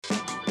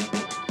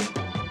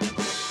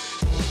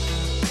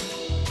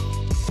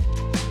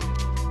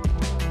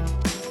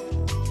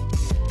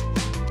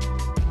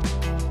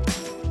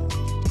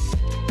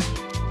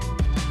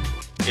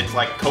is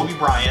like Kobe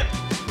Bryant,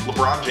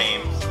 LeBron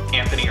James,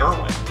 Anthony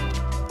Irwin.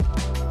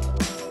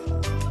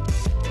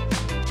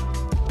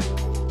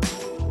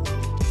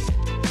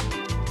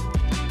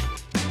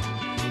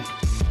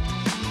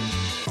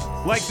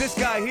 Like this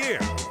guy here.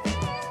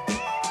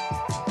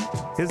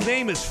 His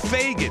name is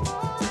Fagan.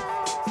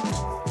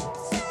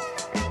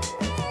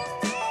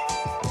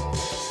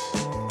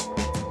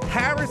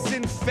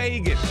 Harrison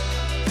Fagan.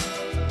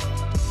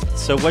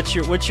 So what's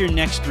your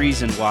next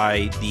reason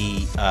why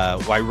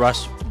why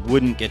Russ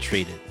wouldn't get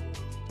traded?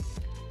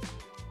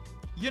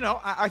 You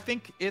know, I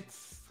think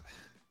it's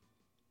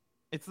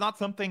not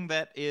something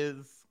that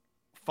is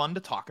fun to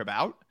talk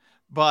about,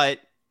 but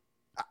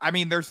I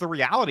mean, there's the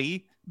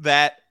reality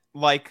that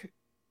like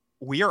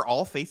we are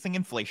all facing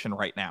inflation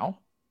right now.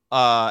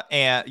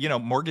 And you know,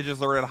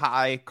 mortgages are at a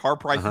high, car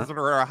prices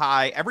are at a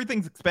high,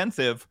 everything's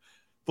expensive.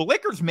 The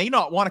Lakers may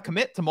not want to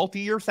commit to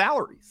multi-year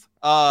salaries.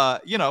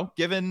 You know,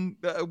 given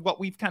what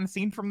we've kind of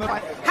seen from the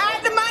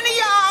hide the money,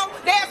 y'all.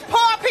 There's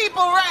poor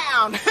people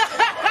around.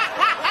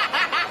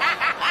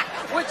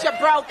 With your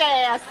broke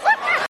ass.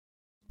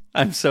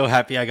 I'm so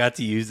happy I got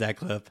to use that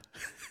clip.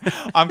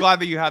 I'm glad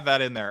that you had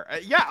that in there.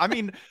 Yeah, I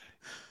mean,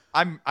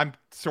 I'm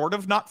sort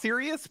of not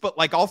serious, but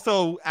like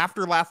also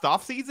after last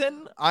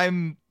offseason,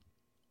 I'm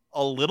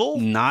a little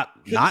not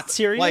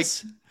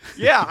serious. Like,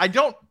 yeah,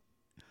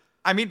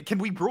 I mean, can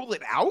we rule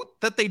it out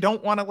that they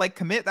don't want to like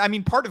commit? I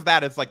mean, part of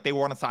that is like they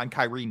want to sign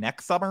Kyrie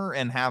next summer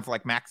and have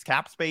like max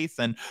cap space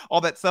and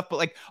all that stuff. But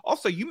like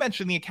also you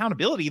mentioned the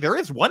accountability. There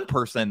is one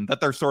person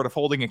that they're sort of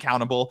holding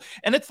accountable,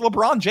 and it's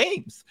LeBron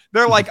James.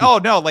 They're like, oh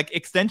no, like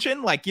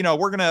extension, like, you know,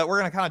 we're gonna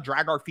kind of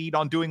drag our feet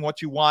on doing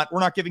what you want. We're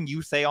not giving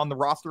you say on the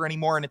roster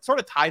anymore. And it sort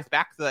of ties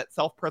back to that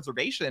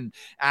self-preservation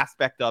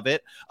aspect of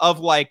it, of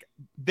like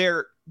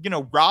you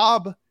know,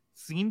 Rob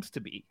seems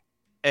to be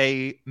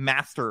a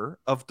master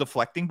of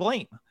deflecting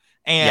blame.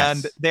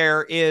 And yes,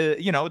 there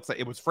is, you know,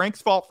 it was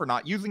Frank's fault for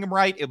not using him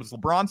right. It was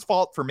LeBron's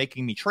fault for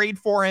making me trade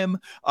for him.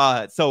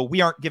 So we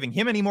aren't giving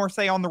him any more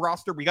say on the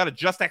roster. We got to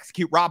just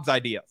execute Rob's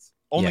ideas.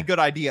 Only good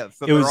ideas.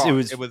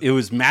 It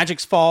was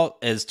Magic's fault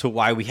as to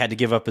why we had to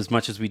give up as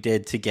much as we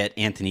did to get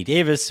Anthony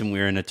Davis, and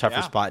we're in a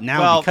tougher spot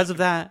now because of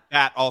that.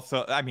 That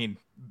also, I mean,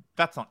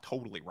 that's not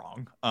totally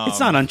wrong. It's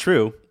not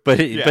untrue, but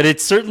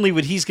it's certainly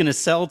what he's going to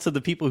sell to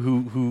the people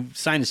who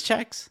sign his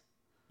checks.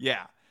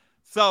 Yeah.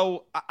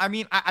 So, I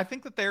mean, I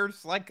think that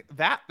there's like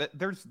that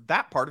there's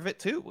that part of it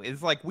too,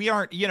 is like, we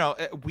aren't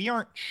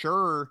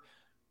sure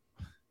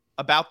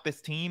about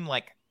this team,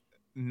 like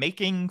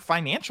making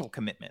financial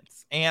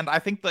commitments. And I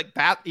think like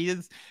that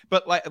is,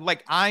 but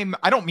like I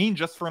don't mean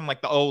just from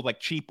like the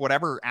cheap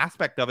whatever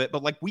aspect of it,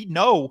 but like we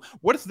know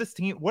what is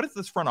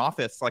this front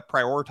office like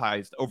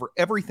prioritized over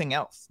everything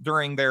else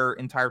during their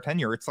entire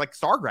tenure. It's like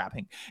star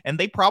grabbing, and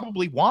they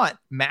probably want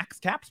max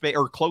cap space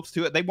or close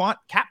to it. They want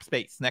cap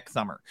space next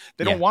summer.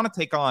 They don't want to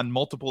take on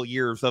multiple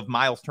years of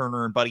Miles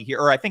Turner and Buddy Hield,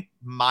 or I think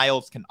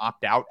Miles can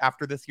opt out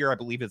after this year. I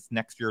believe his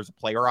next year is a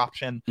player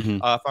option,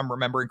 if I'm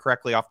remembering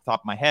correctly off the top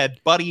of my head.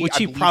 Buddy, which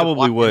he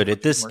probably would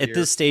at this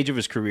stage of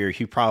his career.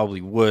 He probably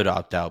would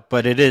opt out,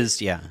 but it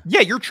is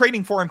you're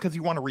trading for him because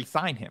you want to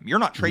re-sign him. You're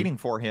not trading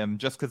for him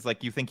just because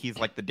like you think he's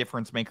like the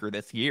difference maker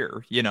this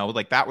year. You know,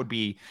 like that would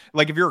be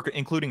like if you're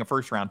including a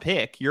first round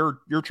pick, you're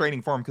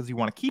trading for him because you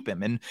want to keep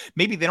him. And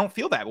maybe they don't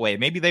feel that way.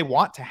 Maybe they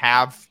want to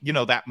have, you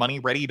know, that money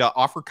ready to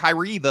offer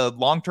Kyrie the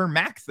long-term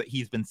max that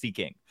he's been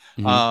seeking.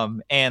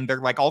 And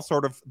they're like all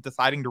sort of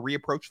deciding to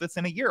reapproach this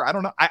in a year. I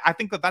don't know. I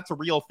think that that's a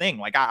real thing.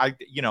 Like I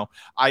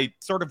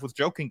sort of was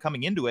joking coming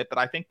into it, but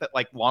I think that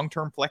like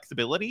long-term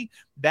flexibility,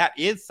 that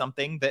is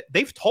something that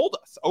they've told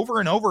us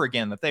over and over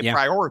again that they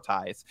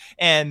prioritize.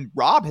 And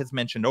Rob has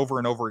mentioned over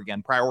and over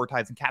again,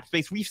 prioritizing cap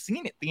space. We've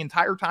seen it the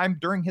entire time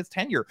during his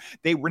tenure.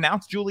 They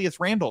renounced Julius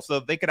Randle so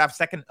they could have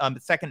second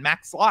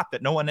max slot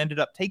that no one ended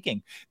up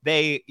taking.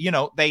 They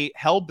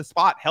held the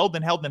spot, held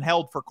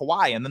for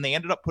Kawhi, and then they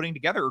ended up putting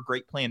together a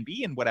great plan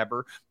B and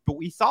whatever, but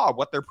we saw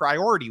what their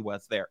priority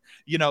was there.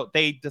 You know,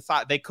 they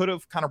could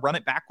have kind of run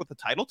it back with the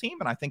title team,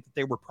 and I think that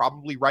they were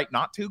probably right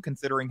not to,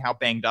 considering how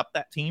banged up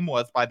that team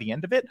was by the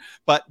end of it.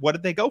 But what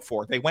did they go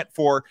for? They went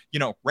for, you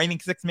know, reigning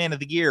sixth man of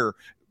the year,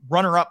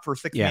 runner up for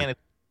sixth man of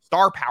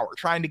star power,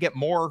 trying to get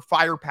more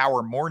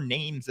firepower, more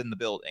names in the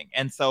building.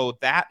 And so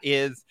that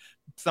is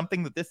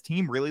something that this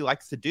team really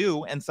likes to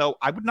do. And so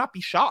I would not be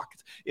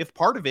shocked if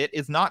part of it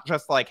is not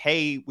just like,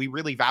 hey, we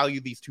really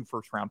value these 2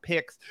 first-round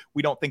picks.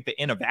 We don't think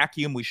that in a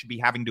vacuum we should be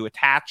having to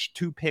attach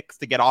 2 picks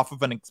to get off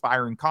of an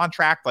expiring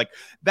contract, like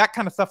that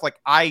kind of stuff.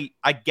 Like I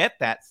get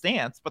that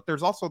stance, but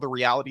there's also the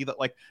reality that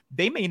like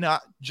they may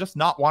not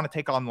want to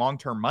take on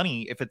long-term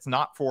money if it's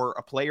not for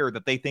a player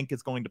that they think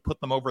is going to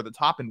put them over the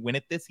top and win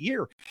it this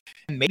year.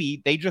 And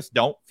maybe they just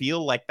don't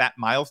feel like that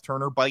Miles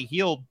Turner, Buddy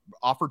Hield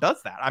offer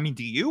does that. I mean,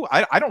 do you?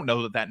 I don't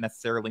know that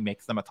necessarily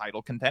makes them a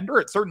title contender.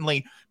 It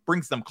certainly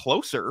brings them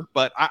closer,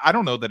 but I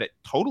don't know that it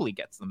totally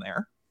gets them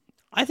there.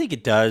 I think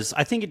it does.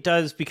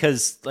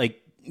 Because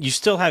like you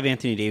still have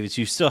Anthony Davis,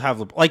 you still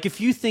have like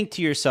if you think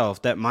to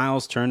yourself that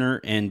Miles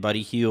Turner and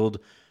Buddy Hield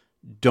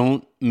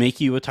don't make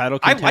you a title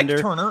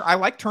contender. I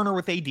like Turner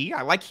with AD.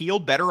 I like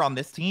Hield better on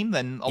this team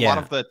than a lot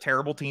of the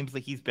terrible teams that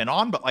he's been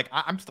on. But like,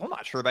 I'm still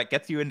not sure that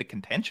gets you into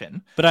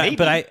contention. But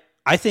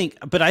I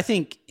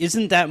think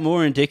isn't that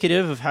more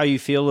indicative of how you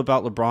feel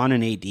about LeBron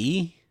and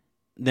AD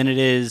than it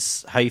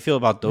is how you feel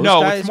about those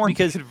guys? No, it's more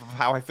indicative of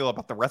how I feel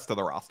about the rest of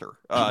the roster.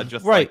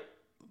 Just right. Like,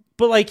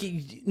 but like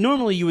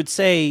normally you would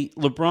say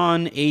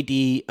LeBron,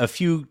 AD, a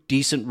few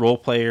decent role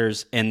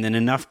players, and then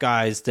enough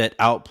guys that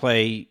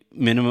outplay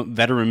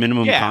veteran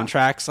minimum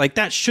contracts. Like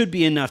that should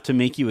be enough to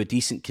make you a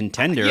decent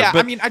contender. Yeah, but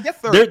I mean, I guess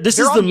this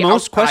is the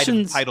most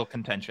questions title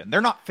contention.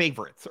 They're not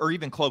favorites or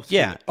even close.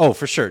 Yeah. Oh,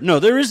 for sure. No,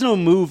 there is no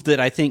move that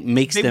I think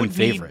makes them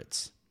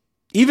favorites.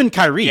 Even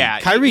Kyrie.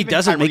 Kyrie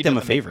doesn't make them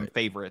a favorite.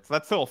 Favorites.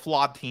 That's still a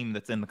flawed team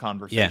that's in the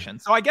conversation.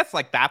 So I guess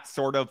like that's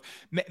sort of,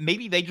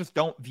 maybe they just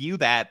don't view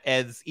that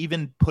as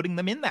even putting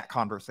them in that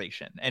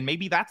conversation. And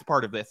maybe that's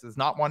part of this, is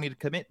not wanting to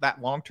commit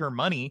that long-term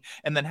money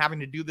and then having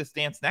to do this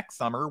dance next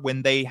summer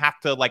when they have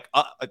to like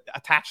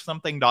attach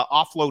something to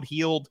offload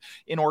Hield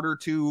in order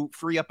to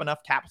free up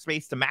enough cap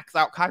space to max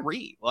out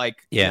Kyrie.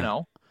 Like, you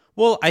know.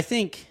 Well, I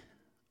think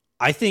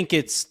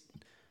it's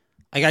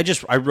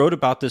like, I wrote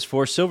about this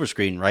for Silver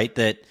Screen, right?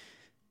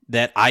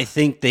 That I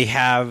think they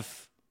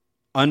have,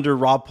 under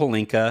Rob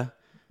Pelinka,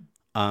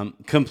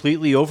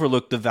 completely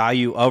overlooked the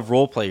value of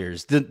role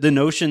players. The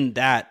notion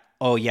that,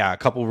 a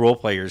couple role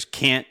players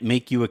can't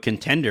make you a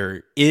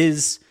contender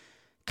is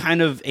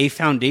kind of a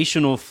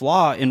foundational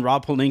flaw in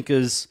Rob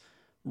Pelinka's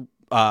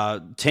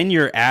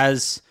tenure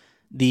as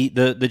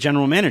the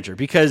general manager.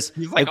 Because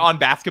he's like on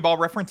Basketball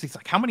Reference, he's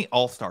like, how many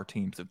all-star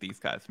teams have these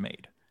guys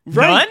made?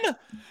 Right. None?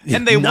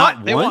 And they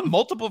want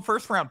multiple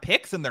first-round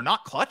picks, and they're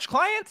not clutch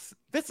clients?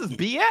 This is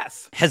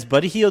BS. Has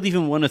Buddy Hield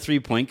even won a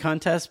 3-point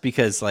contest?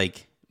 Because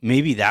like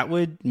maybe that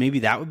would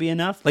be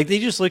enough. Like they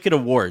just look at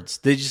awards.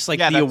 They just like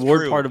the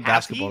award part of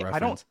Basketball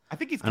Reference. I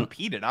think he's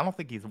competed. I don't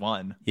think he's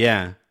won.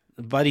 Yeah.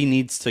 Buddy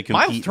needs to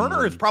compete. Miles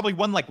Turner has probably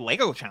won like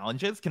Lego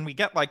challenges. Can we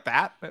get like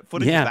that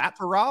footage of that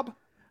for Rob?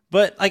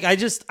 But like I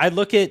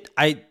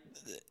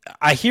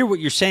hear what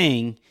you're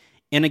saying,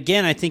 and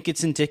again, I think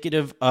it's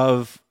indicative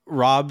of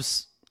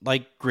Rob's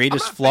like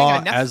greatest flaw.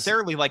 I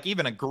necessarily like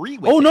even agree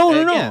with. Oh no.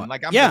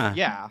 Like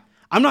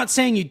I'm not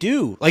saying you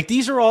do. Like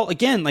these are all,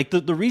 again, like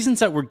the reasons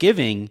that we're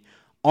giving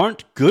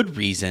aren't good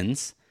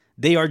reasons.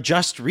 They are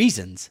just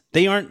reasons.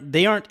 We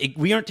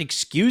aren't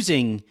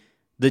excusing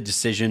the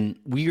decision.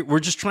 We're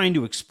just trying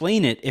to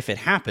explain it if it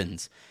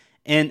happens.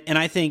 And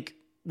I think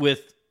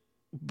with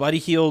Buddy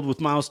Hield, with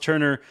Miles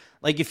Turner,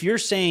 like if you're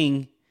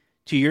saying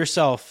to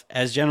yourself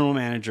as general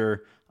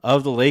manager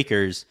of the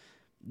Lakers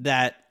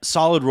that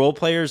solid role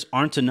players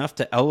aren't enough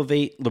to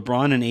elevate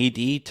LeBron and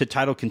AD to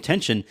title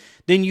contention,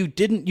 then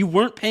you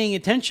weren't paying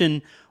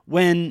attention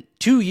when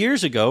 2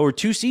 years ago or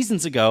 2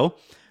 seasons ago,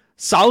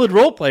 solid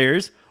role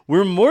players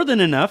were more than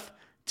enough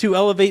to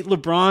elevate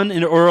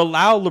LeBron or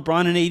allow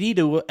LeBron and AD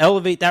to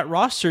elevate that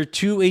roster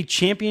to a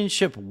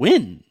championship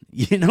win.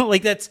 You know,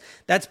 like that's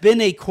been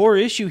a core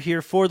issue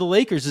here for the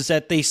Lakers, is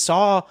that they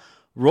saw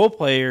role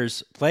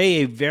players play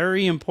a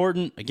very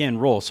important,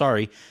 role,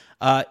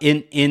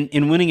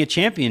 in winning a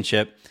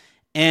championship,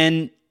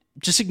 and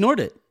just ignored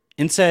it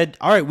and said,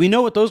 all right, we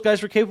know what those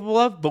guys were capable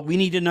of, but we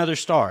need another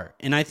star.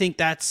 And I think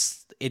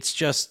that's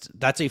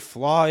a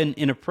flaw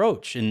in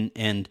approach,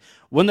 and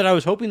one that I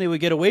was hoping they would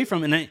get away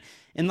from.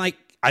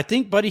 I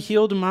think Buddy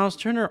Hield and Miles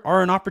Turner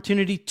are an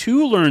opportunity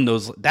to learn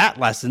that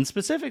lesson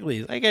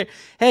specifically. Like,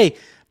 hey,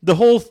 the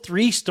whole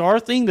 3-star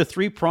thing, the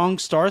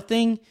 3-pronged star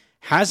thing,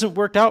 hasn't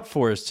worked out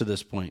for us to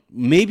this point.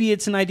 Maybe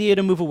it's an idea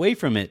to move away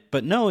from it,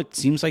 but no, it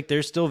seems like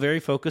they're still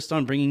very focused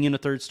on bringing in a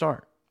 3rd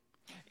star.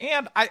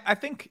 And I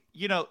think,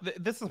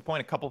 this is a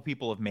point a couple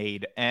people have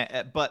made,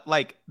 but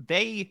like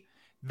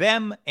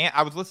and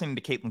I was listening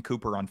to Caitlin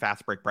Cooper on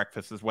Fast Break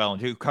Breakfast as well,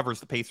 and who covers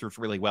the Pacers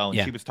really well,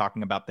 and she was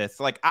talking about this.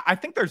 Like, I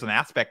think there's an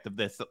aspect of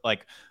this that,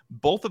 like,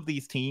 both of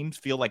these teams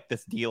feel like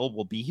this deal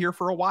will be here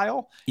for a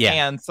while. Yeah.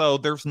 And so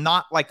there's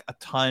not, like, a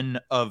ton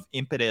of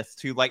impetus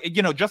to, like,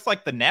 just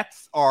like the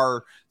Nets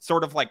are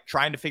sort of, like,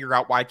 trying to figure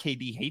out why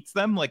KD hates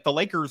them. Like, the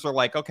Lakers are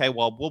like, okay,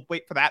 well, we'll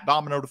wait for that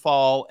domino to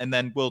fall, and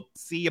then we'll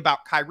see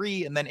about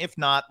Kyrie, and then if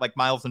not, like,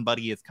 Miles and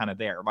Buddy is kind of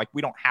there. Like,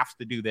 we don't have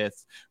to do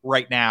this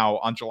right now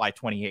on July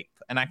 28th.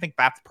 And I think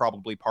that's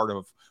probably part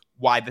of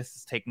why this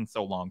is taking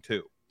so long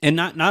too. And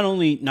not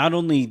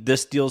only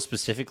this deal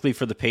specifically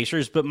for the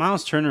Pacers, but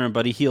Miles Turner and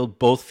Buddy Hield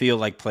both feel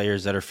like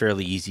players that are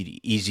fairly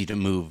easy to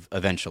move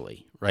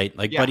eventually, right?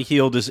 Like Buddy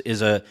Hield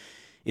is an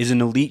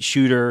elite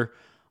shooter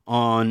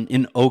on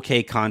an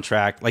okay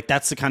contract. Like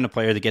that's the kind of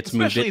player that gets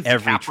moved at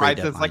every trade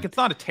deadline. Like it's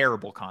not a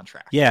terrible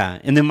contract. Yeah,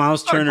 and then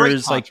Miles Turner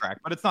is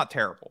contract, but it's not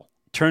terrible.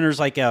 Turner's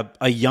like a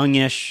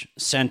youngish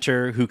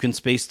center who can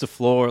space the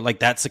floor. Like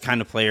that's the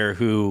kind of player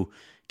who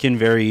can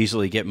very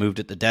easily get moved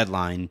at the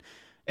deadline.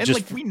 And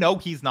we know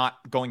he's not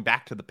going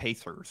back to the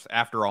Pacers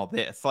after all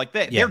this. Like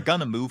they're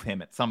gonna move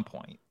him at some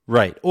point,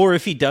 right? Or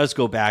if he does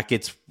go back,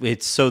 it's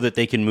so that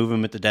they can move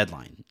him at the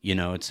deadline.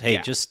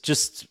 It's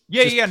just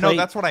no,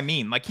 that's what I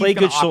mean. Like play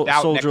good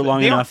soldier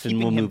long enough, and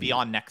we'll move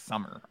beyond next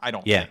summer. I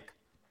don't think.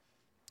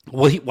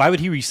 Well, why would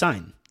he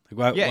resign?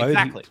 Like, Yeah, why would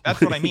exactly.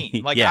 That's what I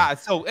mean. Like, Yeah.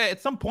 so at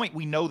some point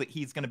we know that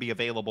he's going to be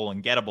available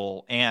and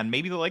gettable, and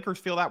maybe the Lakers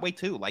feel that way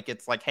too. Like,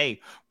 it's like,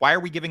 hey, why are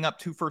we giving up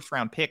 2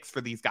 first-round picks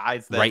for these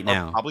guys that Right are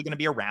now. probably going to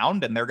be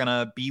around, and they're going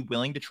to be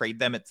willing to trade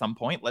them at some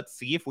point? Let's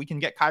see if we can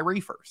get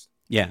Kyrie first.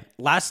 Yeah.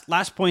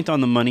 Last point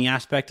on the money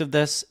aspect of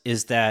this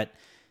is that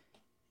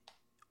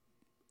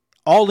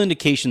all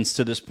indications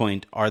to this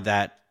point are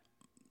that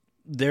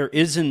there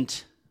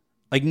isn't,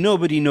 like,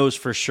 nobody knows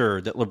for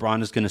sure that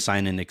LeBron is going to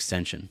sign an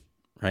extension,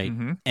 right?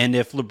 Mm-hmm. And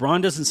if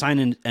LeBron doesn't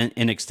sign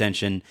an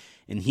extension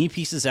and he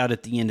pieces out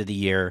at the end of the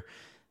year,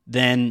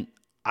 then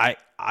I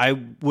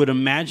would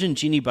imagine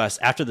Jeannie Buss,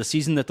 after the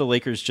season that the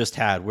Lakers just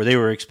had, where they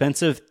were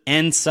expensive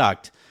and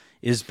sucked,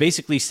 is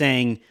basically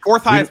saying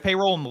 4th highest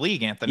payroll in the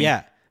league, Anthony.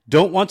 yeah,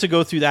 don't want to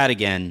go through that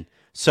again.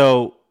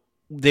 So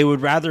they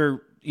would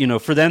rather,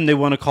 for them, they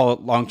want to call it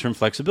long-term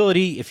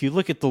flexibility. If you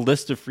look at the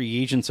list of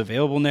free agents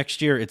available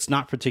next year, it's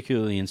not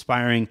particularly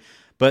inspiring,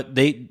 but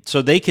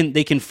they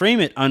can frame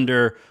it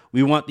under,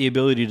 we want the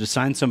ability to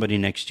sign somebody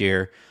next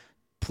year.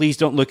 Please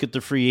don't look at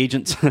the free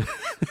agents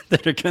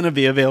that are going to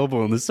be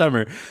available in the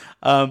summer.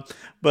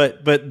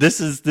 But this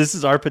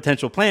is our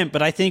potential plan.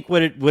 But I think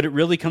what it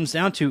really comes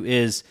down to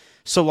is,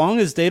 so long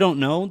as they don't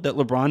know that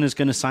LeBron is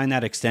going to sign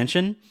that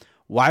extension,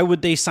 why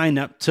would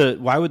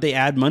they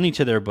add money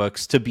to their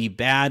books to be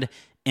bad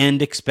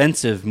and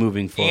expensive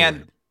moving forward?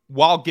 And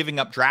while giving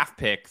up draft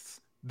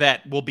picks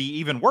that will be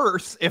even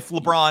worse if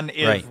LeBron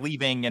is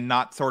leaving and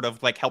not sort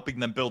of like helping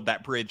them build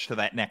that bridge to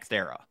that next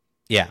era.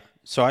 Yeah.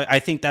 So I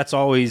think that's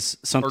always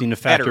something to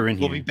factor in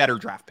here. Will be better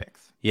draft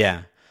picks.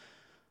 Yeah.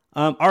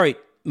 All right.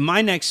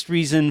 My next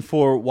reason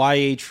for why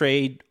a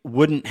trade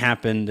wouldn't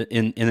happen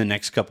in the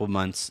next couple of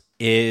months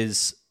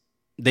is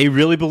they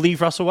really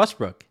believe Russell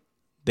Westbrook.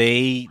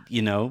 They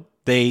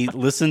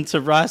listen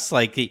to Russ,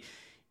 like,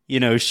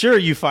 sure,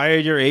 you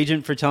fired your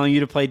agent for telling you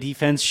to play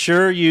defense.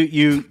 Sure,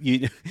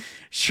 you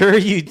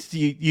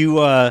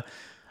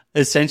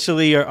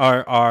essentially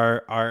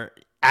are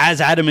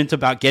as adamant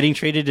about getting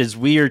traded as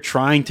we are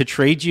trying to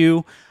trade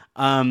you.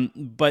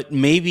 But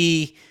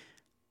maybe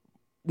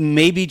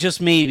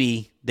just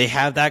maybe they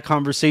have that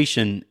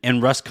conversation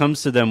and Russ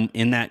comes to them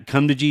in that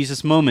come to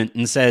Jesus moment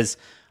and says,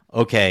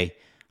 okay,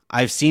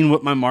 I've seen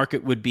what my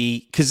market would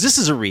be. Cause this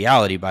is a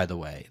reality, by the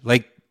way,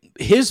 like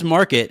his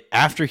market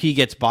after he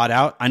gets bought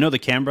out. I know the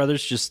Cam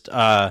brothers just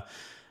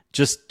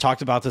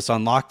talked about this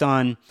on Locked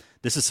On.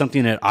 This is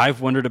something that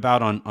I've wondered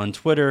about on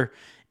Twitter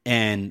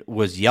and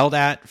was yelled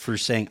at for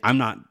saying, I'm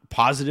not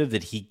positive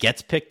that he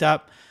gets picked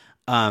up.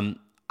 I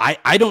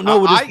don't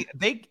know what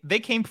they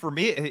came for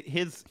me.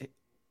 His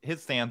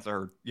stands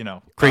are,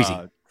 crazy,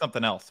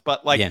 something else.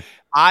 But like, yeah.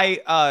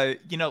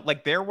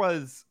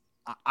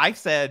 I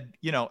said,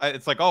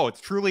 it's like, oh,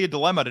 it's truly a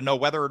dilemma to know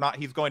whether or not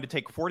he's going to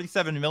take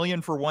 $47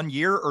 million for 1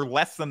 year or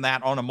less than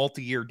that on a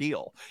multi-year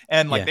deal.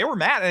 And like, they were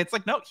mad. And it's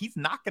like, no, he's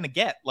not going to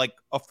get like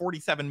a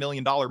 $47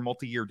 million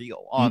multi-year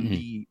deal on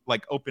the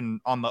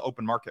open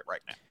market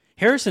right now.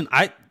 Harrison,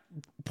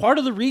 part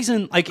of the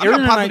reason, like, I'm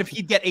Aaron not and positive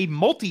he'd get a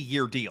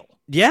multi-year deal.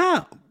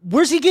 Yeah.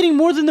 Where's he getting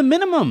more than the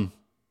minimum?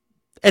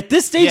 At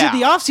this stage of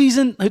the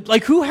offseason,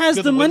 like, who has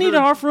the money to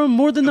offer him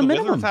more than the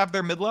minimum? Wizards have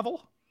their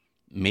mid-level?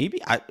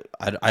 Maybe. I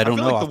don't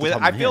know.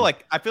 I feel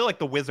like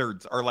the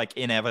Wizards are like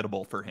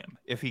inevitable for him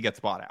if he gets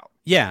bought out.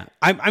 Yeah.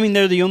 I mean,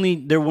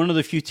 they're one of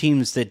the few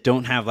teams that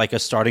don't have like a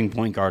starting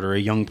point guard or a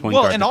young point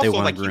guard. And that also they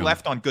want like to groom. he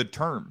left on good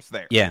terms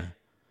there. Yeah.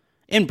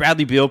 And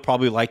Bradley Beal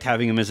probably liked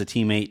having him as a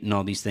teammate and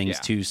all these things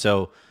too.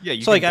 So yeah,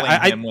 you so can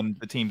blame him when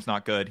the team's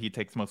not good. He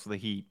takes most of the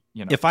heat.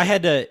 If I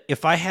had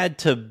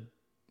to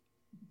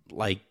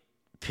like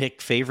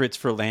pick favorites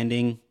for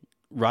landing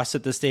Russ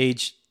at this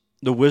stage,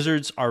 the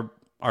Wizards are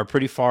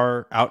pretty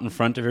far out in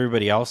front of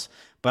everybody else.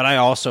 But I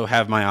also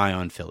have my eye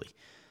on Philly.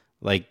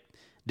 Like,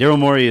 Daryl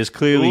Morey is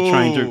clearly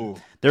trying to.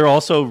 They're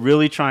also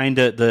really trying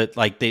to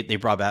they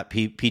brought back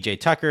PJ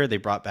Tucker, they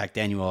brought back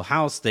Daniel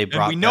House,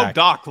 we know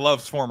Doc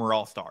loves former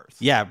All-Stars.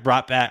 Yeah,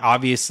 brought back,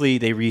 obviously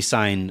they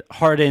re-signed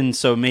Harden,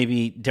 so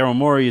maybe Daryl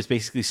Morey is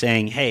basically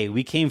saying, hey,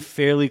 we came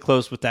fairly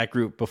close with that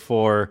group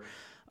before.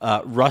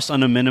 Russ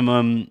on a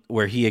minimum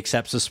where he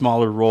accepts a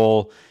smaller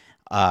role.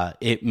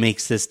 It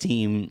makes this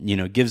team,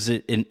 gives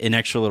it an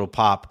extra little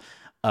pop.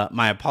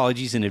 My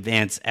apologies in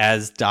advance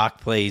as Doc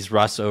plays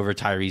Russ over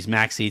Tyrese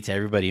Maxey to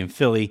everybody in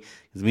Philly,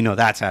 because we know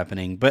that's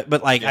happening. But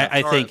like, yeah,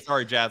 I think,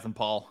 sorry, Jazz and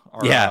Paul,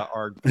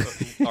 our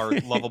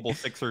lovable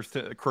Sixers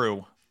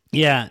crew.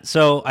 Yeah,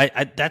 so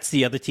I that's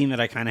the other team that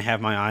I kind of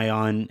have my eye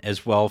on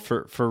as well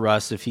for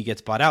Russ if he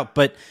gets bought out.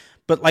 But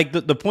like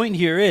the point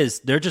here is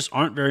there just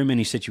aren't very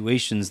many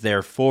situations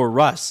there for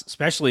Russ,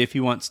 especially if he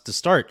wants to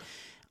start.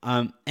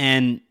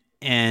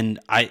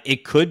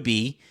 It could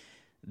be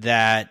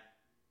that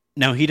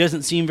now he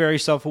doesn't seem very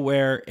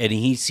self-aware, and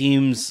he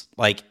seems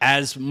like,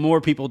 as more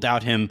people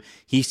doubt him,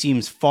 he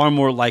seems far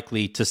more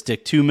likely to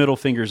stick 2 middle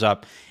fingers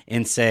up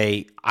and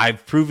say,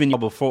 I've proven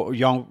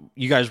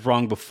you guys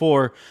wrong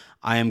before.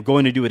 I am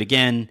going to do it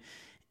again,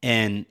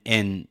 and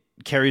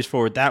carries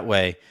forward that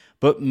way.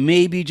 But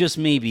maybe, just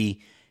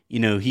maybe,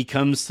 he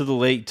comes to the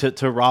lake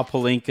to Rob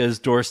Pelinka's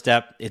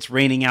doorstep. It's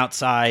raining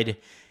outside,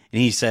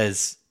 and he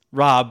says,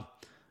 Rob,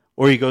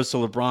 or he goes to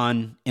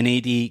LeBron and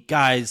AD,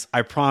 guys,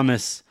 I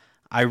promise,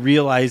 I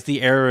realize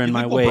the error in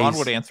my ways. LeBron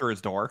would answer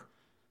his door.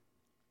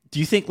 Do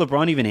you think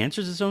LeBron even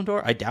answers his own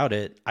door? I doubt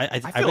it. I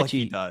feel like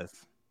he does.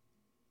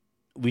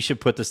 We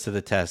should put this to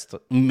the test.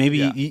 Maybe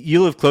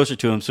you live closer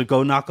to him, so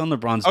go knock on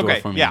LeBron's door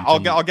for me. Yeah,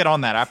 I'll get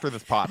on that after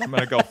this pod. I'm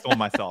gonna go film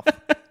myself.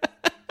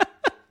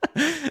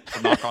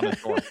 Knock on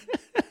his door.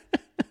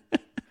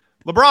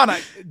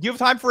 LeBron, do you have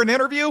time for an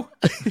interview?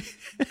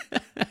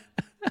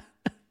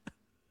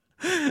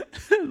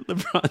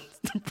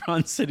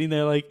 LeBron's sitting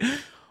there like,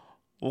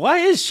 why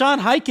is Sean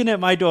Highkin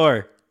at my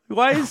door?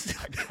 Why is?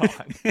 Oh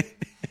my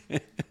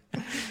God.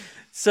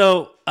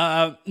 So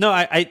no,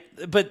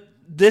 but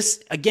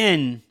this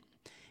again.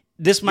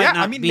 This might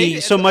not be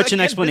so much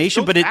an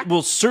explanation, but it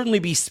will certainly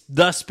be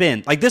the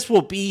spin. Like this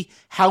will be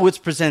how it's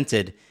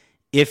presented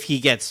if he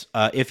gets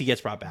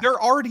brought back.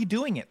 They're already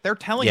doing it. They're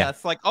telling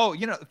us like, oh,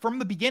 from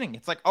the beginning,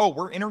 it's like, oh,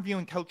 we're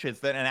interviewing coaches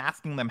and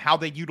asking them how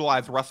they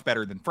utilize Russ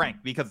better than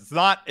Frank, because it's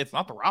not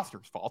the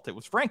roster's fault. It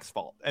was Frank's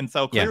fault. And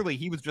so clearly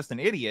he was just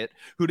an idiot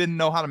who didn't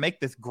know how to make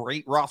this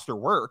great roster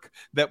work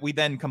that we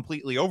then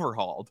completely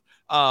overhauled.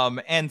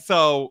 And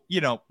so,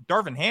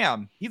 Darvin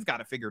Ham, he's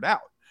got it figured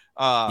out.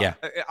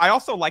 I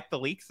also like the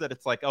leaks that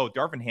it's like, oh,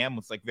 Darvin Ham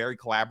was like very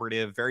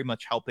collaborative, very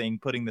much helping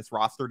putting this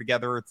roster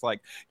together. It's like,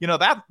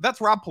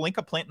 that's Rob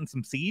Pelinka planting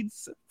some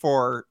seeds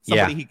for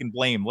somebody he can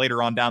blame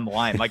later on down the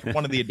line. Like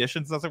one of the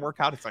additions doesn't work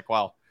out. It's like,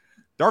 well,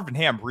 Darvin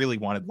Ham really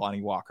wanted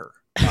Lonnie Walker.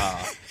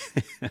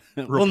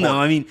 Well, no,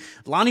 I mean,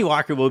 Lonnie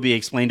Walker will be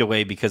explained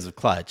away because of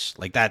Clutch.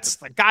 Like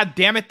that's like, God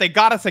damn it, they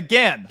got us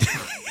again.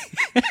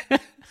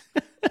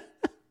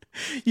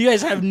 You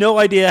guys have no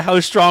idea how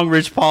strong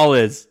Rich Paul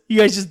is. You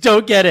guys just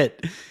don't get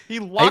it. He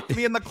locked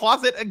me in the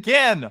closet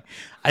again.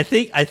 I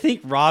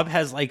think Rob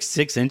has like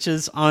 6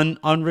 inches on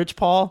Rich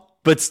Paul,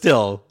 but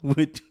still.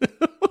 And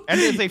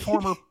is a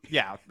former,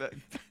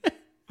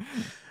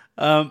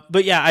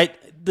 But yeah,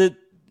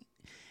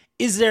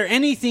 is there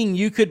anything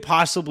you could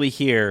possibly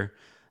hear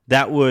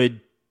that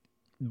would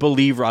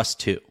believe Russ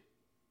too?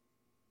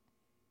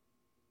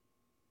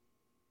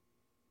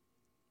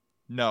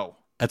 No.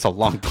 That's a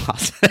long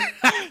pause.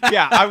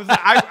 Yeah,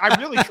 I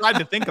really tried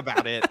to think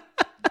about it.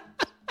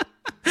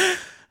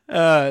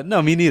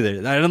 No, me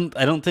neither.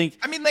 I don't think.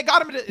 I mean, they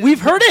got him to. We've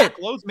heard it.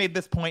 Lowe's made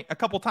this point a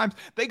couple times.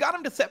 They got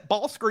him to set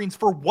ball screens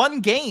for one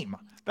game.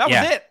 That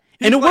was it.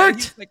 And it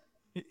worked.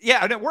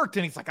 And it worked.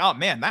 And he's like, oh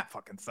man, that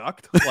fucking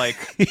sucked. Like,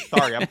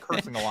 sorry, I'm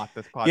cursing a lot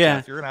this podcast.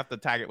 Yeah. You're gonna have to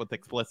tag it with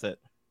explicit.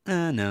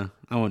 No,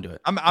 I won't do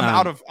it. I'm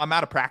out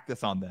of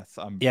practice on this.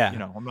 I'm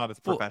not as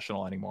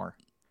professional anymore.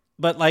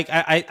 But like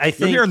I think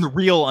you're hearing the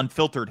real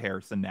unfiltered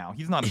Harrison now.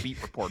 He's not a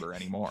beat reporter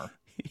anymore.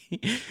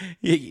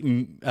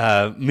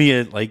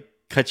 Mia like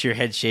cuts your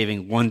head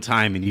shaving one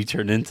time and you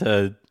turn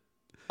into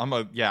I'm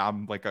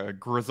like a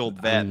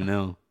grizzled vet. I don't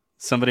know.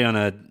 Somebody on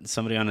a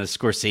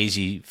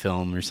Scorsese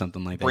film or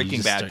something like that.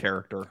 Breaking Bad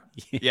character.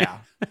 Yeah.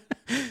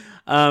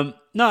 No,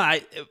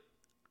 I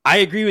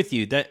agree with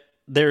you that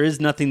there is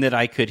nothing that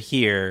I could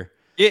hear.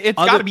 It's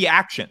got to be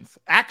actions.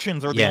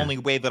 Actions are the only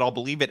way that I'll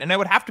believe it. And it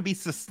would have to be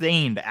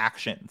sustained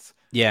actions.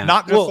 Yeah.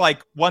 Not just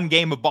like one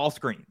game of ball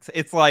screens.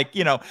 It's like,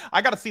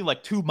 I got to see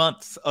like 2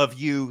 months of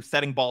you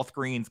setting ball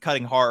screens,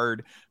 cutting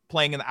hard,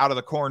 playing out of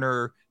the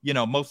corner,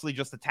 mostly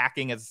just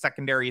attacking as a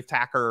secondary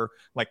attacker,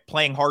 like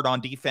playing hard on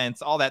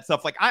defense, all that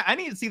stuff. Like I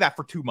need to see that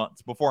for 2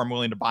 months before I'm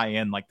willing to buy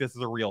in. Like this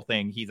is a real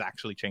thing. He's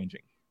actually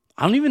changing.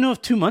 I don't even know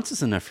if 2 months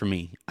is enough for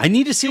me. I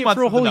need to see it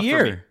for a whole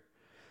year.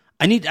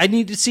 I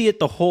need to see it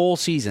the whole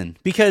season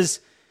because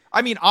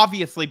I mean,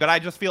 obviously, but I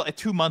just feel at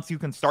 2 months you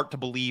can start to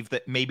believe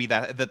that maybe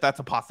that's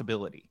a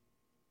possibility.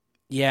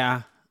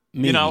 Yeah,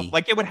 maybe.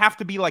 Like it would have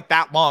to be like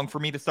that long for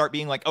me to start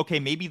being like, okay,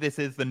 maybe this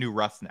is the new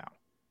Russ now.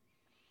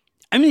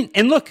 I mean,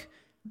 and look,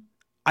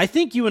 I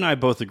think you and I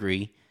both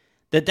agree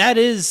that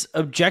is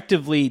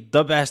objectively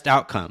the best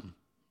outcome,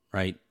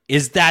 right?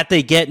 Is that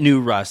they get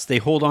new Russ, they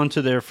hold on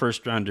to their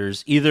first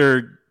rounders,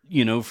 either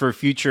for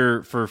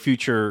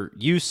future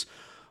use.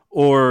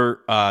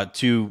 Or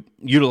to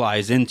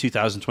utilize in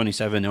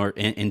 2027 or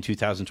in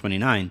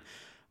 2029.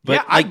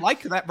 But I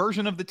like that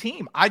version of the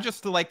team. I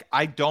just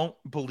I don't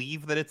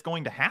believe that it's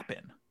going to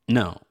happen.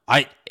 No,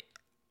 I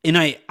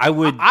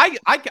would.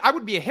 I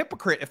would be a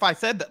hypocrite if I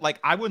said that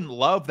I wouldn't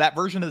love that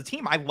version of the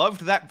team. I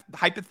loved that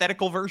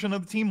hypothetical version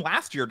of the team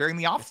last year during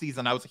the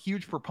offseason. I was a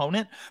huge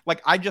proponent.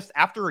 I just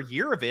after a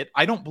year of it,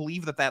 I don't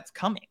believe that that's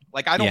coming.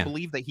 I don't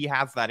believe that he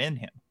has that in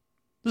him.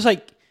 It's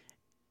like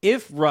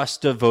if Russ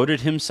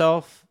devoted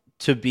himself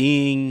to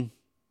being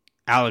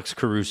Alex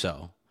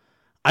Caruso.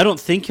 I don't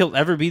think he'll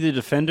ever be the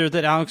defender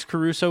that Alex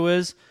Caruso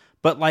is,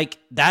 but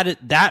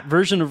that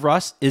version of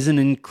Russ is an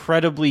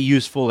incredibly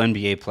useful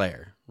NBA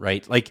player,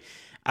 right?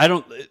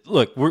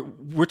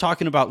 We're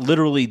talking about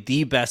literally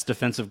the best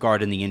defensive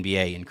guard in the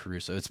NBA in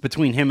Caruso. It's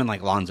between him and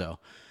Lonzo.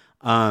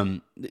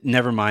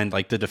 Never mind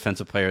the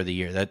defensive player of the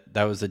year.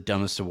 That was the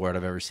dumbest award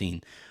I've ever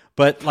seen.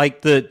 But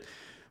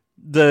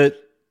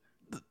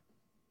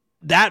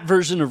that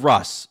version of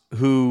Russ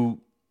who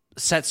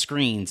sets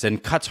screens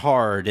and cuts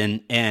hard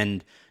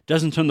and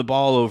doesn't turn the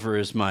ball over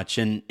as much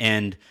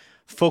and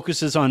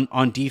focuses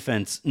on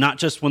defense, not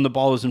just when the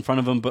ball is in front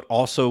of him, but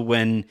also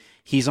when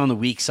he's on the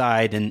weak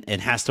side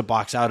and has to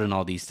box out and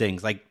all these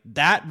things. Like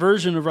that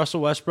version of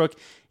Russell Westbrook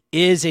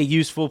is a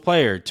useful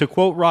player. To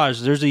quote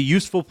Raj, there's a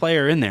useful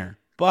player in there,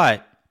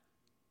 but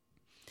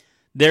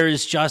there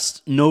is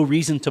just no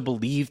reason to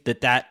believe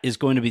that that is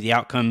going to be the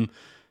outcome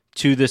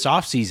to this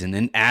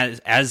offseason. And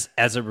as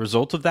a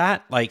result of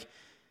that, like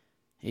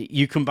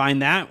you combine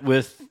that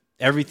with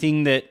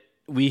everything that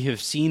we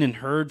have seen and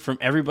heard from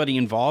everybody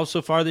involved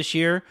so far this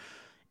year.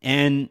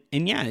 And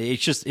yeah,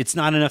 it's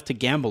not enough to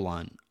gamble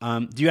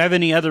on. Do you have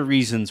any other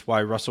reasons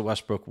why Russell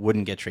Westbrook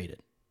wouldn't get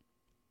traded?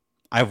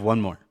 I have one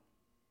more.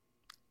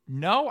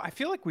 No, I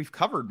feel like we've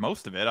covered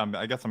most of it.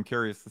 I guess I'm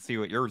curious to see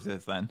what yours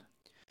is then.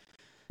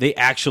 They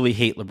actually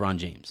hate LeBron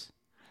James.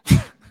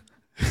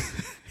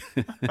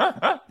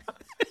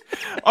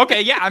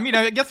 Okay, yeah. I mean,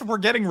 I guess if we're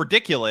getting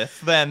ridiculous,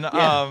 then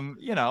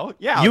yeah.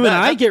 Yeah. You and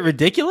I get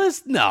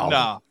ridiculous?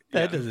 No.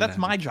 That's happen.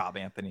 My job,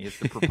 Anthony, is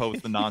to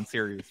propose the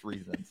non-serious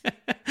reasons.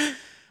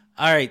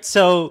 All right.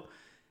 So,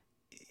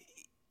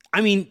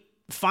 I mean,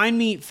 find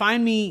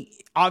me.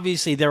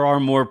 Obviously, there are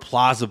more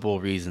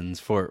plausible reasons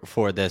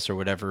for this or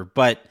whatever.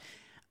 But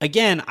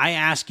again, I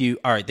ask you,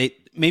 all right,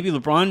 maybe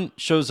LeBron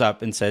shows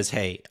up and says,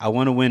 hey, I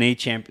want to win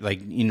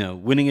a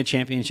winning a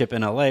championship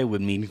in LA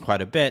would mean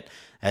quite a bit.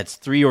 That's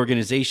 3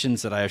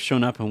 organizations that I have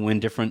shown up and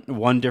won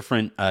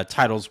different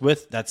titles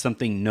with. That's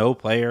something no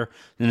player,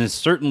 and it's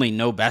certainly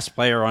no best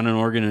player on an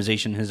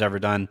organization has ever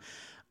done.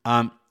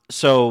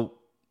 So,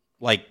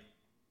 like,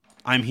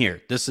 I'm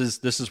here. This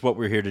is what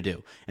we're here to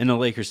do. And the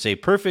Lakers say,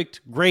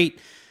 perfect, great,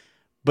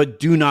 but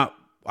do not.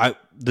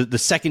 The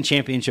second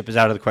championship is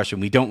out of the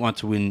question. We don't want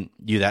to win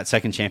you that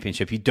second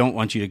championship. You don't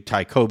want you to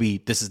tie Kobe.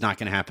 This is not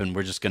going to happen.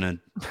 We're just going to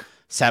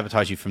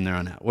sabotage you from there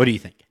on out. What do you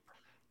think?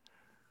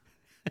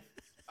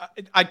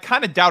 I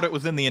kind of doubt it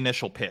was in the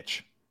initial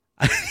pitch.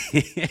 An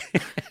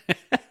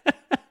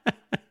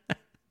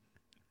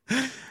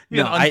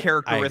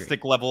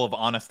uncharacteristic level of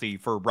honesty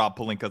for Rob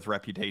Pelinka's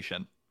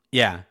reputation.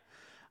 Yeah.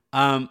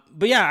 But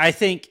yeah, I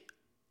think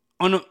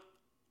on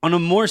a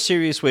more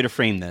serious way to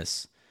frame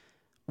this,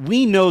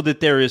 we know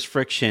that there is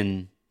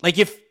friction. Like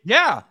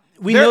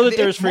we know that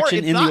there's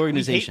friction in the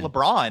organization. We hate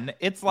LeBron.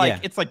 It's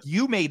like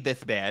you made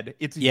this bed.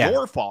 It's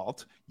your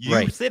fault.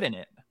 You sit in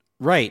it.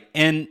 Right.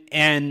 And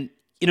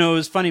it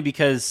was funny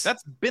because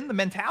that's been the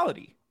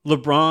mentality.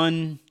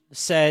 LeBron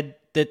said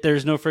that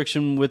there's no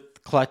friction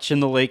with Clutch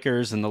and the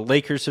Lakers, and the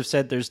Lakers have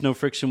said there's no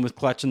friction with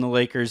Clutch and the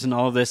Lakers and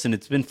all of this. And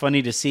it's been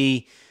funny to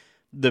see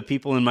the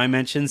people in my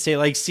mentions say,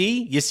 like,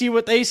 you see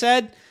what they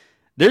said?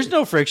 There's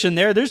no friction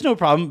there. There's no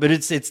problem. But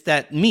it's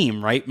that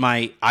meme, right?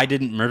 My I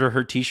didn't murder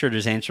her t-shirt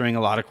is answering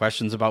a lot of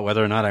questions about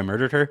whether or not I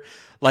murdered her.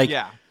 Like,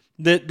 yeah.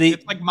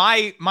 It's like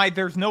my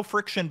there's no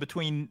friction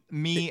between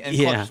me and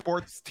Clutch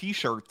Sports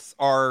t-shirts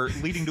are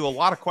leading to a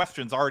lot of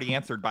questions already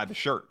answered by the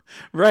shirt.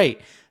 Right.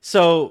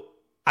 So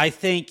I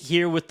think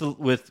here with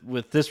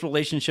this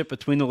relationship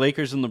between the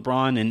Lakers and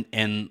LeBron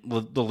and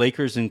the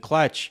Lakers and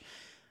Clutch,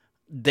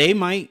 they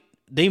might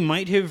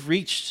have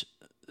reached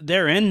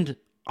their end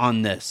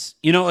on this.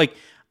 Like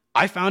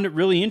I found it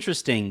really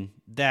interesting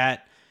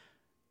that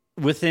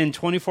within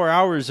 24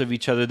 hours of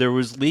each other, there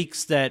was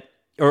leaks that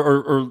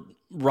or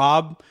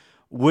Rob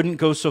wouldn't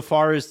go so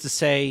far as to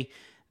say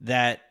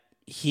that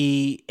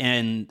he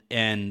and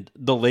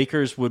the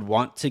Lakers would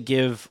want to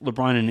give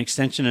LeBron an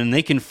extension, and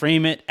they can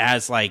frame it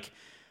as like,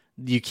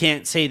 you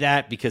can't say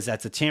that because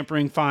that's a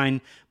tampering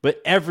fine.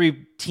 But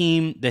every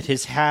team that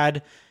has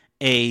had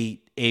a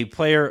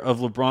player of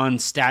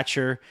LeBron's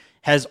stature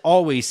has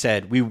always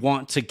said, we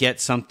want to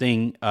get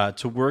something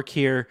to work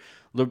here.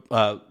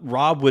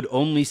 Rob would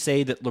only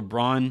say that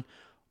LeBron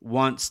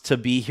wants to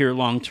be here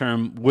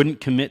long-term, wouldn't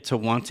commit to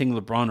wanting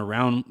LeBron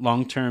around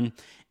long-term.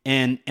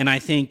 And I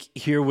think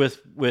here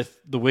with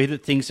the way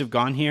that things have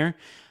gone here,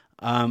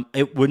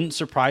 it wouldn't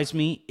surprise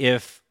me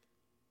if,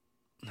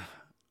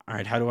 all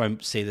right, how do I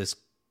say this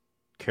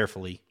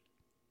carefully?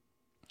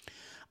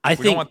 We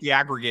don't want the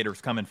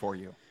aggregators coming for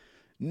you.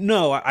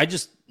 No,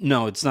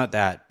 no, it's not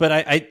that.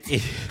 But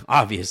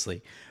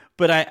obviously,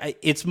 but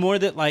it's more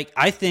that like,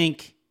 I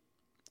think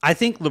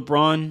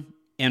LeBron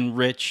and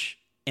Rich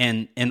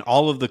and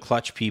all of the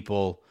Clutch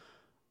people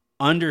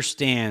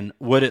understand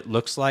what it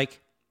looks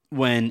like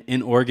when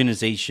an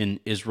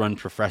organization is run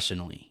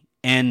professionally.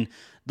 And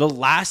the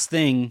last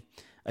thing,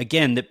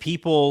 again, that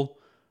people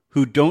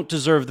who don't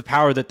deserve the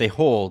power that they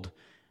hold,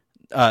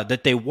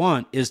 that they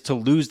want, is to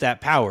lose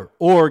that power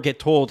or get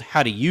told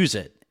how to use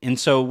it. And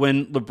so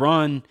when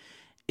LeBron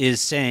is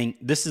saying,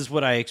 this is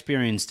what I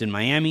experienced in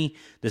Miami,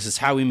 this is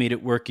how we made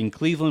it work in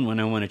Cleveland when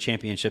I won a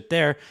championship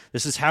there,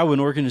 this is how an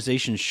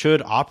organization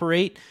should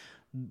operate,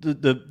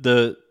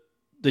 the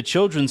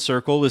children's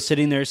circle is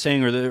sitting there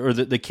saying, or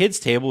the kids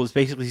table is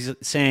basically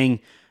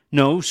saying,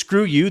 no,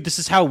 screw you, this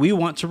is how we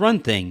want to run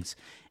things.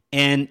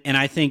 And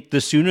I think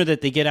the sooner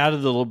that they get out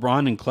of the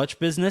LeBron and clutch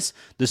business,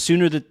 the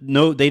sooner that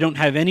they don't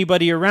have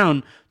anybody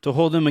around to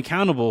hold them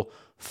accountable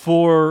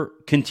for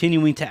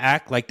continuing to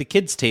act like the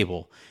kids'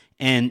 table.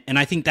 And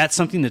I think that's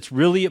something that's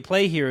really at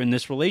play here in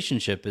this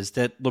relationship, is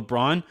that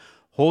LeBron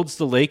holds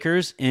the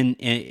Lakers and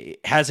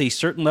has a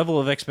certain level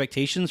of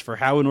expectations for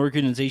how an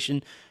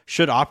organization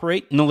should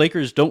operate, and the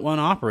Lakers don't want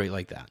to operate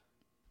like that.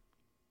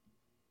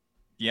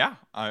 Yeah,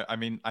 I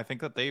mean, I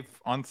think that they've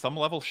on some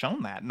level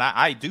shown that, and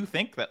I do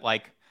think that,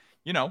 like,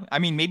 I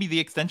mean, maybe the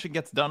extension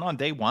gets done on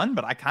day one,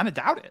 but I kind of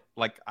doubt it.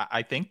 Like,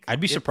 I think I'd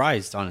be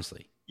surprised,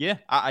 honestly. Yeah,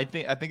 I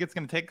think it's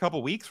going to take a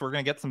couple weeks. We're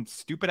going to get some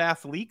stupid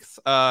ass leaks,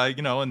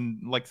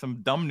 and like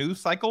some dumb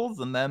news cycles,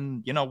 and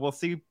then we'll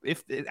see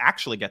if it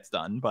actually gets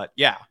done. But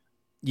yeah,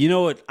 you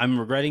know what I'm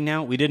regretting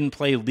now? We didn't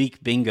play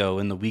leak bingo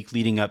in the week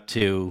leading up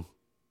to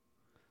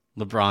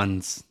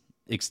LeBron's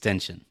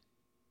extension.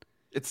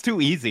 It's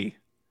too easy.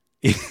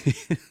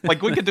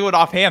 Like, we could do it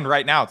offhand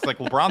right now. It's like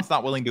LeBron's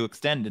not willing to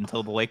extend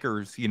until the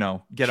Lakers,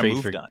 get a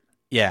move done.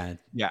 Yeah.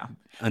 Yeah.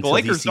 The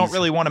Lakers don't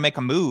really want to make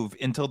a move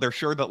until they're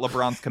sure that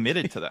LeBron's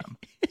committed to them.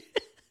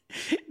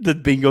 The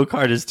bingo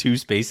card is 2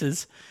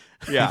 spaces.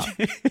 Yeah.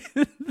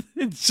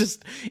 It's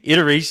just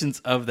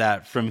iterations of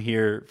that from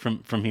here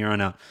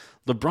on out.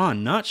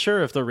 LeBron, not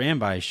sure if the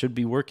Ramby should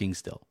be working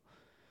still.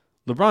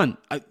 LeBron,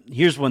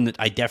 here's one that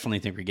I definitely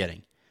think we're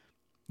getting.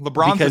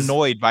 LeBron's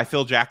annoyed by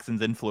Phil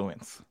Jackson's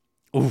influence.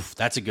 Oof,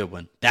 that's a good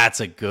one.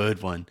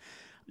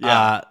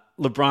 Yeah.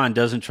 LeBron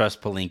doesn't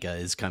trust Pelinka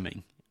is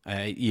coming.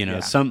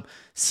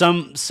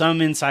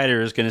 Some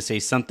insider is going to say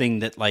something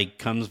that like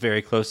comes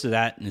very close to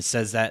that, and it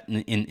says that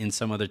in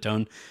some other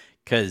tone,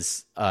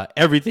 because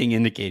everything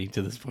indicating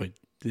to this point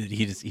that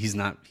he's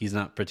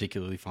not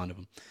particularly fond of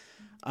him.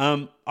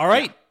 All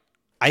right, yeah.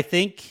 I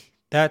think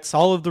that's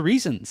all of the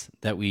reasons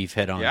that we've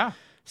hit on. Yeah.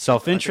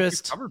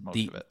 Self-interest. Covered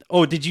most of it.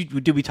 Oh,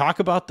 did we talk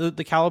about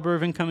the caliber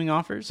of incoming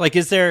offers? Like,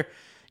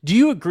 do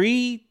you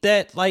agree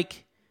that,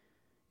 like,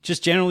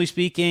 just generally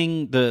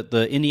speaking,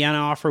 the Indiana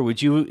offer,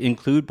 would you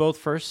include both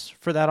firsts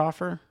for that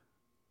offer?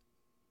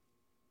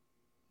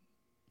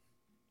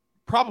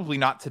 Probably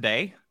not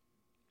today.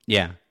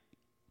 Yeah.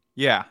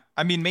 Yeah.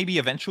 I mean, maybe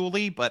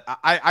eventually, but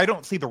I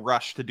don't see the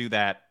rush to do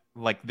that,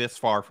 like, this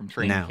far from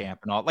training camp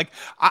and all. Like,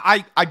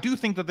 I do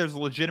think that there's a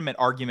legitimate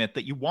argument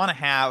that you want to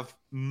have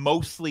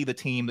mostly the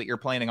team that you're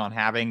planning on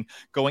having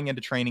going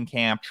into training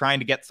camp, trying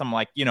to get some,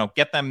 like,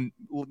 let them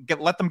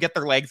get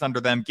their legs under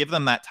them, give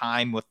them that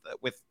time with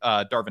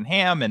Darvin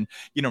Ham, and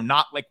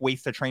not like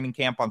waste a training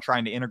camp on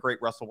trying to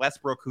integrate Russell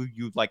Westbrook, who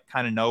you like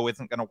kind of know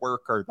isn't going to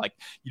work, or like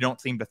you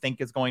don't seem to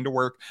think is going to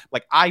work.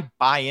 Like, I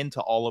buy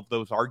into all of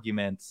those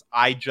arguments.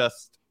 I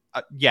just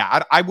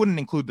I wouldn't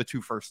include the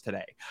 2 firsts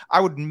today. I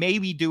would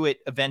maybe do it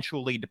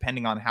eventually,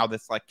 depending on how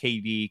this like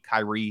KD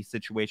Kyrie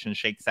situation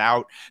shakes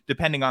out,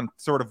 depending on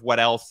sort of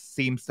what else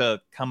seems to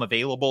come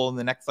available in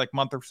the next like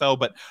month or so.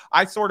 But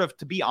I sort of,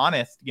 to be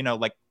honest,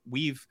 like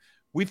we've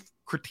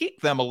critiqued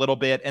them a little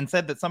bit and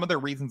said that some of their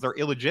reasons are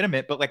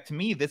illegitimate. But like, to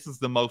me, this is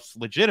the most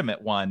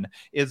legitimate one,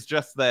 is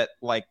just that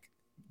like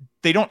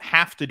they don't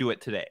have to do it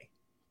today.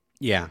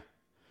 Yeah.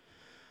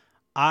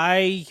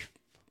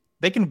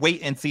 They can wait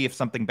and see if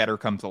something better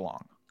comes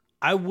along.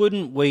 I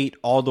wouldn't wait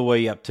all the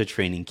way up to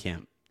training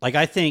camp. Like,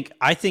 I think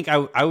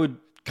I would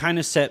kind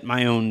of set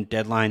my own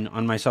deadline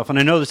on myself. And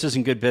I know this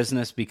isn't good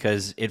business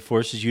because it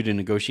forces you to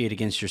negotiate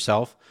against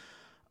yourself.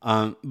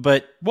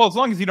 But as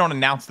long as you don't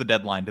announce the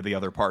deadline to the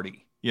other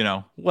party,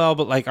 Well,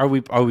 but like, are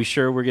we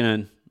sure we're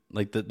gonna,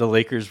 like, the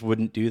Lakers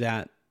wouldn't do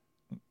that?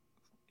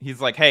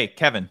 He's like, hey,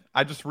 Kevin,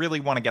 I just really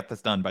want to get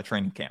this done by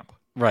training camp.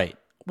 Right.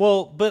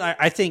 Well, but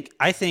I think.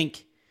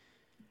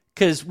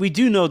 Because we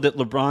do know that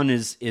LeBron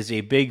is a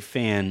big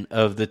fan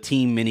of the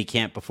team mini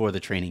camp before the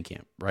training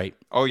camp, right?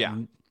 Oh yeah,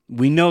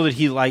 we know that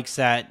he likes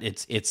that.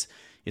 It's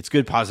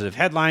good, positive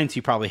headlines. He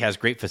probably has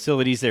great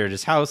facilities there at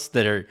his house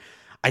that are.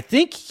 I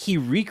think he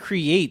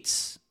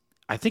recreates.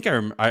 I think I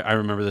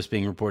remember this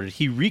being reported.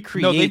 He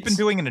recreates. No, they've been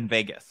doing it in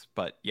Vegas,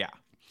 but yeah,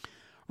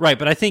 right.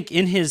 But I think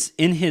in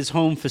his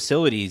home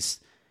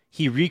facilities,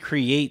 he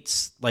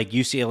recreates like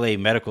UCLA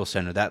Medical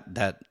Center,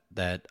 that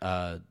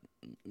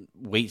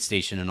weight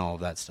station and all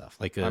of that stuff.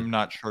 Like, I'm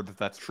not sure that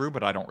that's true,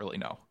 but I don't really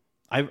know.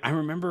 I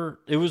remember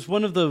it was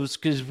one of those,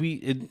 because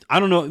I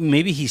don't know,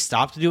 maybe he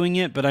stopped doing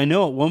it, but I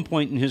know at one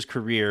point in his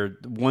career,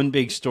 one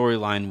big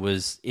storyline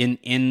was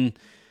in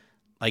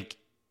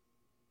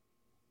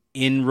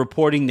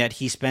reporting that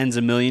he spends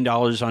 $1 million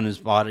on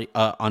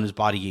his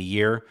body a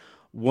year.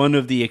 One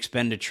of the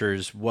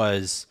expenditures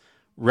was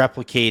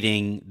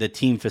replicating the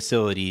team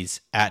facilities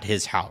at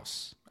his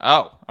house.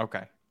 Oh,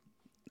 okay.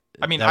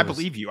 I mean, I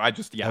believe you. I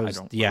just, I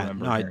don't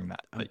remember hearing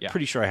that. But I'm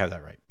pretty sure I have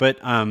that right. But,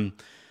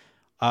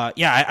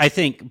 I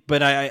think,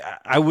 but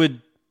I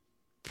would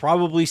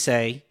probably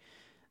say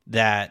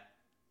that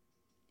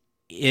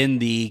in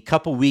the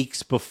couple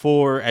weeks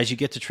before, as you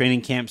get to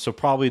training camp, so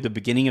probably the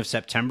beginning of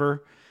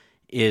September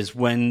is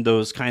when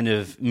those kind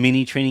of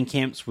mini training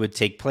camps would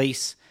take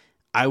place.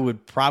 I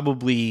would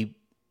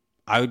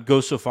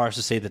go so far as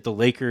to say that the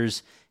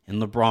Lakers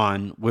and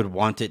LeBron would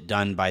want it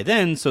done by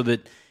then so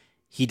that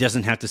he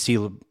doesn't have to see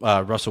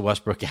Russell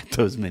Westbrook at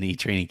those many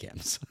training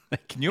camps.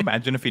 Can you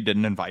imagine if he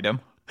didn't invite him?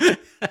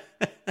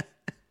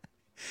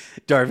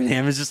 Darvin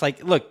Ham is just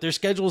like, look, their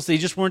schedules, they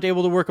just weren't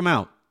able to work them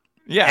out.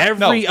 Yeah,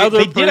 Every no, other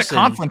they did a person-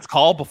 conference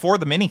call before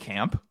the mini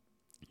camp.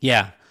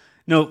 Yeah.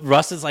 No,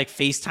 Russ is like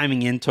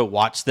FaceTiming in to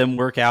watch them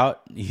work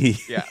out.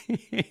 Yeah.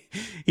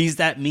 He's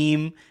that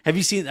meme. Have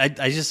you seen, I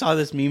just saw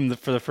this meme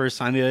for the first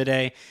time the other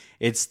day.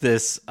 It's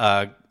this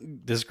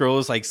girl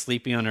is like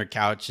sleeping on her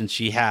couch and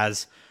she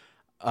has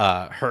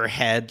her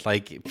head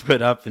like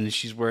put up and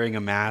she's wearing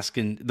a mask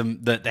and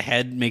the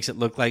head makes it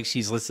look like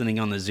she's listening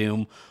on the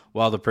Zoom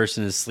while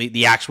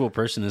the actual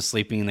person is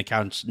sleeping in the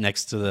couch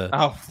next to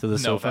the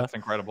sofa. That's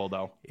incredible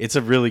though. It's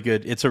a really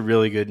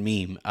good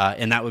meme.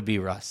 And that would be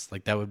Russ.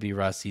 Like that would be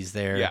Russ. He's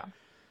there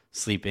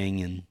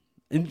sleeping and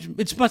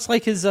it's much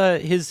like his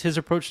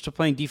approach to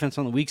playing defense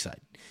on the weak side.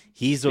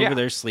 He's over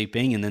there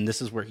sleeping, and then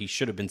this is where he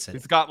should have been sitting.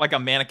 He's got like a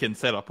mannequin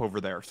set up over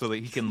there so that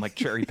he can like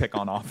cherry pick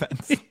on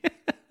offense.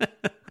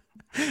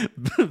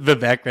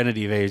 Vivek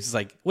Ranadive is just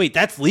like, wait,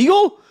 that's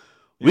legal?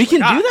 We can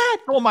do that?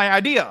 Stole my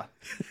idea.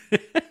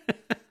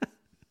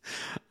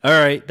 All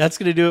right, that's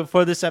going to do it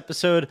for this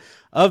episode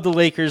of the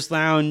Lakers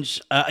Lounge.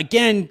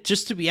 Again,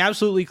 just to be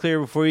absolutely clear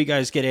before you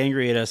guys get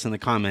angry at us in the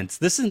comments,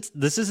 this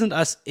isn't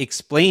us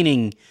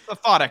explaining. It's a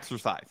thought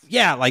exercise.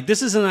 Yeah, like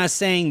this isn't us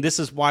saying this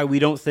is why we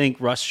don't think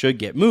Russ should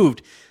get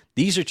moved.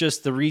 These are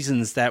just the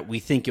reasons that we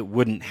think it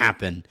wouldn't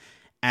happen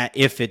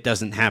if it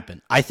doesn't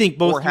happen. I think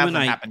both Or you and hasn't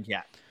I happened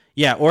yet.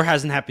 Yeah, or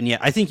hasn't happened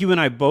yet. I think you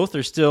and I both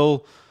are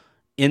still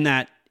in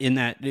that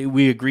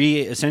we agree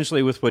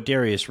essentially with what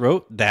Darius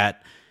wrote,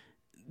 that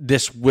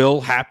this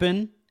will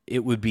happen.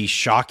 It would be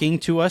shocking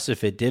to us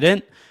if it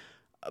didn't.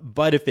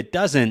 But if it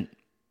doesn't,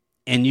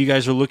 and you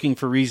guys are looking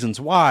for reasons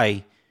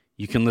why,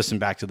 you can listen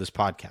back to this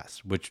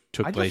podcast, which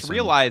took place just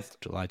realized on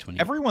July 20th.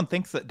 Everyone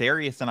thinks that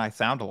Darius and I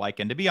sound alike,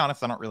 and to be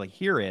honest, I don't really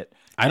hear it.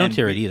 I don't And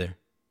hear it either.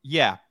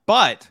 Yeah,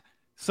 but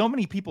so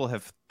many people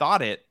have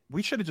thought it.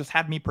 We should have just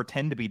had me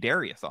pretend to be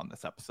Darius on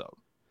this episode.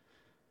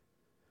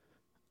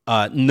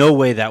 No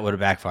way that would have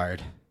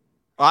backfired.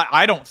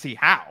 I don't see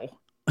how.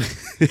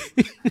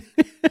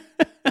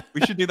 We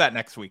should do that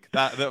next week.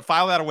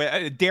 File that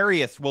away.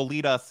 Darius will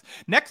lead us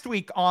next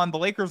week on the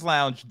Lakers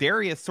Lounge.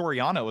 Darius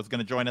Soriano is going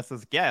to join us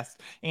as a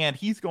guest, and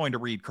he's going to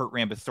read Kurt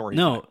Rambis' story.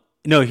 No,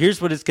 here's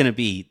what it's going to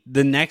be.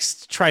 The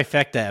next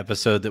trifecta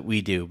episode that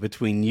we do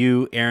between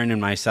you, Aaron,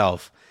 and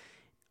myself,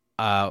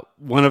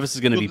 one of us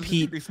is going to be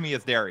Pete. Introduce me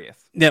as Darius.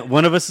 Yeah,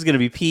 one of us is going to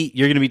be Pete.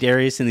 You're going to be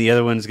Darius, and the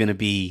other one is going to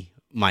be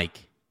Mike.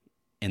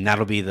 And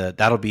that'll be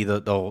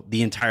the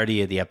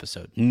entirety of the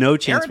episode. No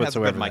chance Aaron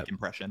whatsoever. Has a good Mike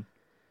impression.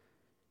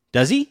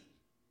 Does he?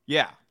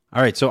 Yeah.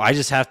 All right. So I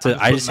just have to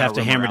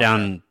hammer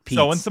down Pete.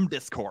 So in some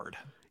Discord.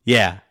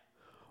 Yeah.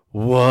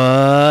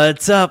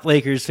 What's up,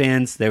 Lakers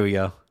fans? There we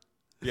go.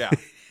 Yeah.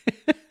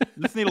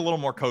 Just need a little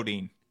more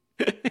codeine.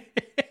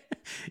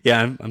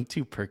 Yeah, I'm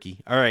too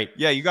perky. All right.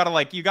 Yeah, you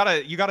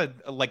gotta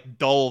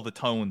dull the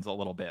tones a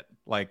little bit.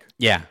 Like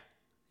Yeah.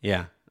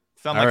 Sound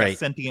All like right. a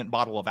sentient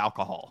bottle of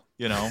alcohol,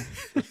 you know?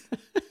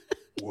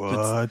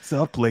 What's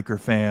up, Laker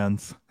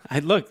fans?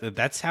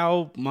 That's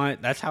how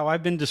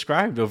I've been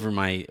described over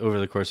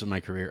the course of my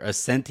career. A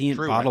sentient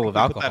True, bottle of put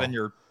alcohol. that in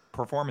your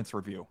performance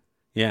review.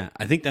 Yeah,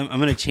 I think I'm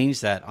going to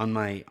change that on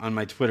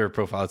my Twitter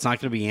profile. It's not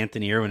going to be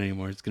Anthony Irwin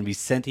anymore. It's going to be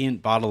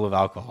sentient bottle of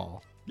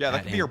alcohol. Yeah,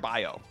 that could be your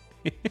bio.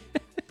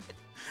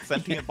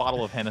 Sentient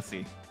bottle of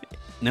Hennessy.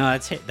 No,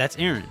 that's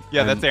Aaron.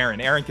 Yeah, that's Aaron.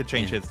 Aaron could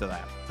change his to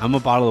that. I'm a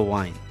bottle of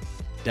wine,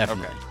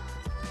 definitely, Okay.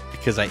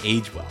 because I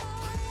age well.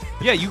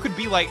 Yeah, you could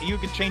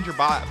change your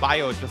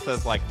bio. It just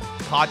says like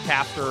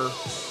podcaster,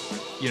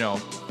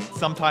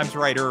 sometimes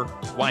writer,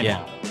 wine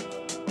Yeah.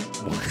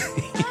 model.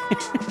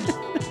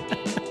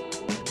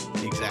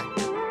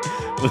 Exactly.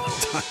 We'll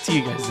talk to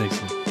you guys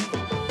next week.